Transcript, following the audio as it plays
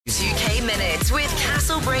minutes with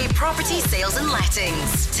Castlebrae Property Sales and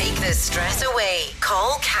Lettings. Take the stress away.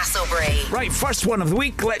 Call Castlebrae. Right, first one of the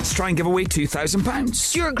week. Let's try and give away £2,000.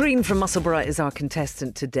 Stuart Green from Musselburgh is our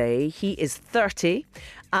contestant today. He is 30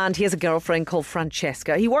 and he has a girlfriend called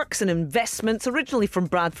Francesca. He works in investments, originally from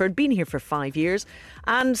Bradford, been here for 5 years,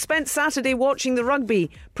 and spent Saturday watching the rugby,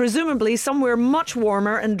 presumably somewhere much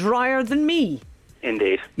warmer and drier than me.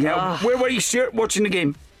 Indeed. Yeah, where were you, Stuart, watching the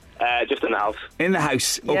game? Just in the house. In the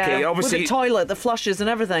house, okay. Yeah, obviously, with the toilet, the flushes and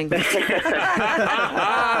everything.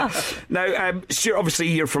 Now, Stuart, obviously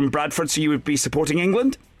you're from Bradford, so you would be supporting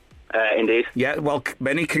England? Indeed. Yeah, well,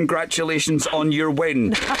 many congratulations on your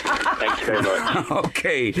win. Thank you very much.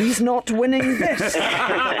 Okay. He's not winning this.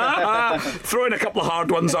 Throw in a couple of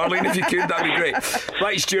hard ones, Arlene, if you could, that'd be great.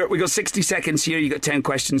 Right, Stuart, we got 60 seconds here. You got 10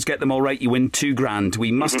 questions. Get them all right, you win £2,000.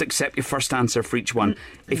 We must accept your first answer for each one.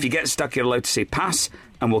 If you get stuck, you're allowed to say pass,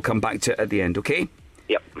 and we'll come back to it at the end, okay?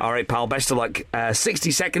 Yep. All right, pal, best of luck. 60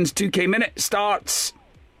 seconds, 2K minute starts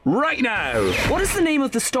right now. What is the name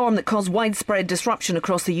of the storm that caused widespread disruption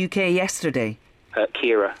across the UK yesterday?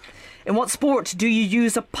 Kira. In what sport do you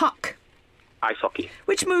use a puck? Ice hockey.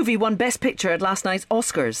 Which movie won Best Picture at last night's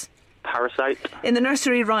Oscars? Parasite. In the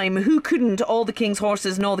nursery rhyme, who couldn't all the king's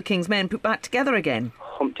horses and all the king's men put back together again?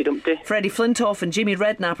 Humpty Dumpty. Freddie Flintoff and Jamie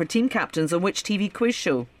Redknapp are team captains on which TV quiz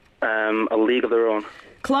show? A League of Their Own.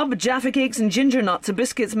 Club, Jaffa Cakes and Ginger Nuts are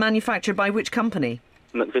biscuits manufactured by which company?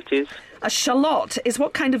 McVitie's. A shallot is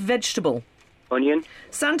what kind of vegetable? Onion.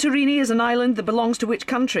 Santorini is an island that belongs to which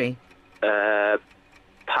country? Pass.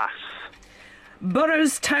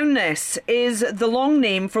 Burroughs Townness is the long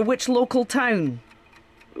name for which local town?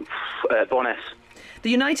 Bowness.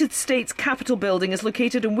 The United States Capitol building is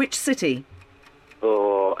located in which city?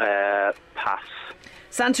 Pass.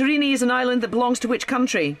 Santorini is an island that belongs to which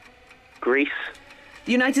country? Greece.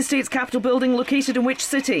 The United States Capitol building located in which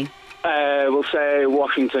city? We'll say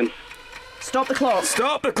Washington. Stop the clock.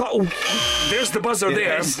 Stop the clock. Oh, there's the buzzer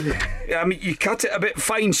there. You cut it a bit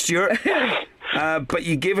fine, Stuart. But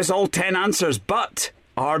you gave us all 10 answers. But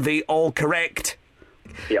are they all correct?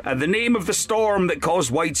 Yep. The name of the storm that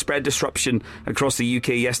caused widespread disruption across the UK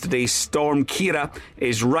yesterday, Storm Kira,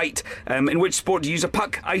 is right. In which sport do you use a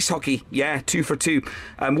puck? Ice hockey. Yeah, 2 for 2.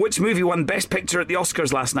 Which movie won Best Picture at the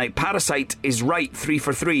Oscars last night? Parasite is right, 3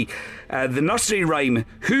 for 3. The nursery rhyme,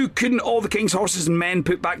 who couldn't all the king's horses and men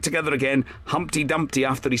put back together again? Humpty Dumpty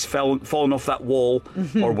after he's fallen off that wall.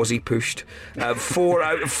 Or was he pushed? 4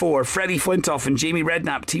 out of 4. Freddie Flintoff and Jamie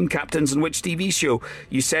Redknapp, team captains on which TV show?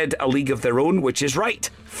 You said A League of Their Own, which is right.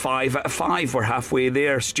 5 out of 5. We're halfway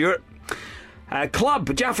there, Stuart.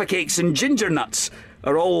 Club, Jaffa Cakes and Ginger Nuts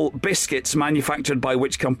are all biscuits manufactured by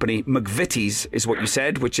which company? McVitie's is what you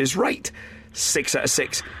said, which is right. 6 out of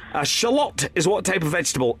 6. Shallot is what type of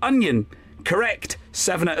vegetable? Onion. Correct.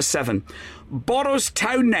 7 out of 7. Burroughs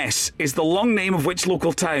Townness is the long name of which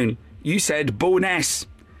local town? You said Bowness.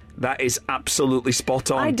 That is absolutely spot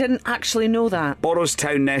on. I didn't actually know that. Burroughs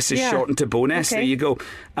Townness is shortened to Bowness. Okay. There you go.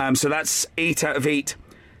 So that's 8 out of 8.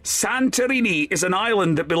 Santorini is an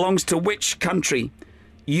island that belongs to which country?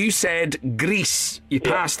 You said Greece. You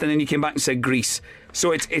passed and then you came back and said Greece.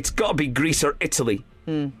 So it's got to be Greece or Italy.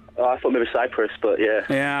 Oh, I thought maybe Cyprus, but yeah.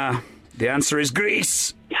 Yeah. The answer is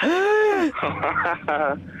Greece. 9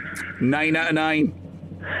 out of 9.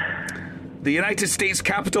 The United States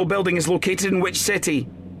Capitol building is located in which city?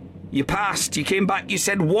 You passed. You came back. You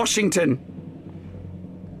said Washington.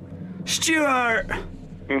 Stuart.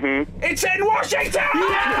 It's in Washington!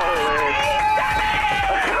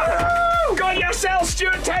 Got yourself,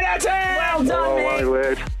 Stuart, 10 out of 10! Well done, Oh, mate. my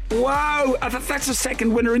word. Wow, that's the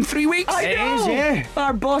second winner in 3 weeks. I know. yeah.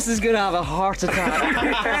 Our boss is going to have a heart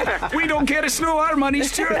attack. We don't care. It's no our money,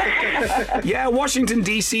 Stuart. Yeah, Washington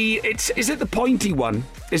DC. Is it the pointy one?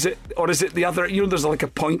 Is it, or is it the other? You know, there's like a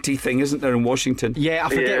pointy thing, isn't there, in Washington? Yeah, I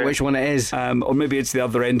forget Yeah. which one it is. Or maybe it's the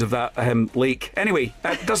other end of that lake. Anyway,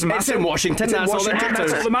 it doesn't matter. It's in Washington, It's in that's all that Washington,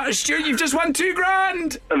 matters. That's all that matters. Stuart, you've just won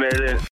 £2,000. Amazing.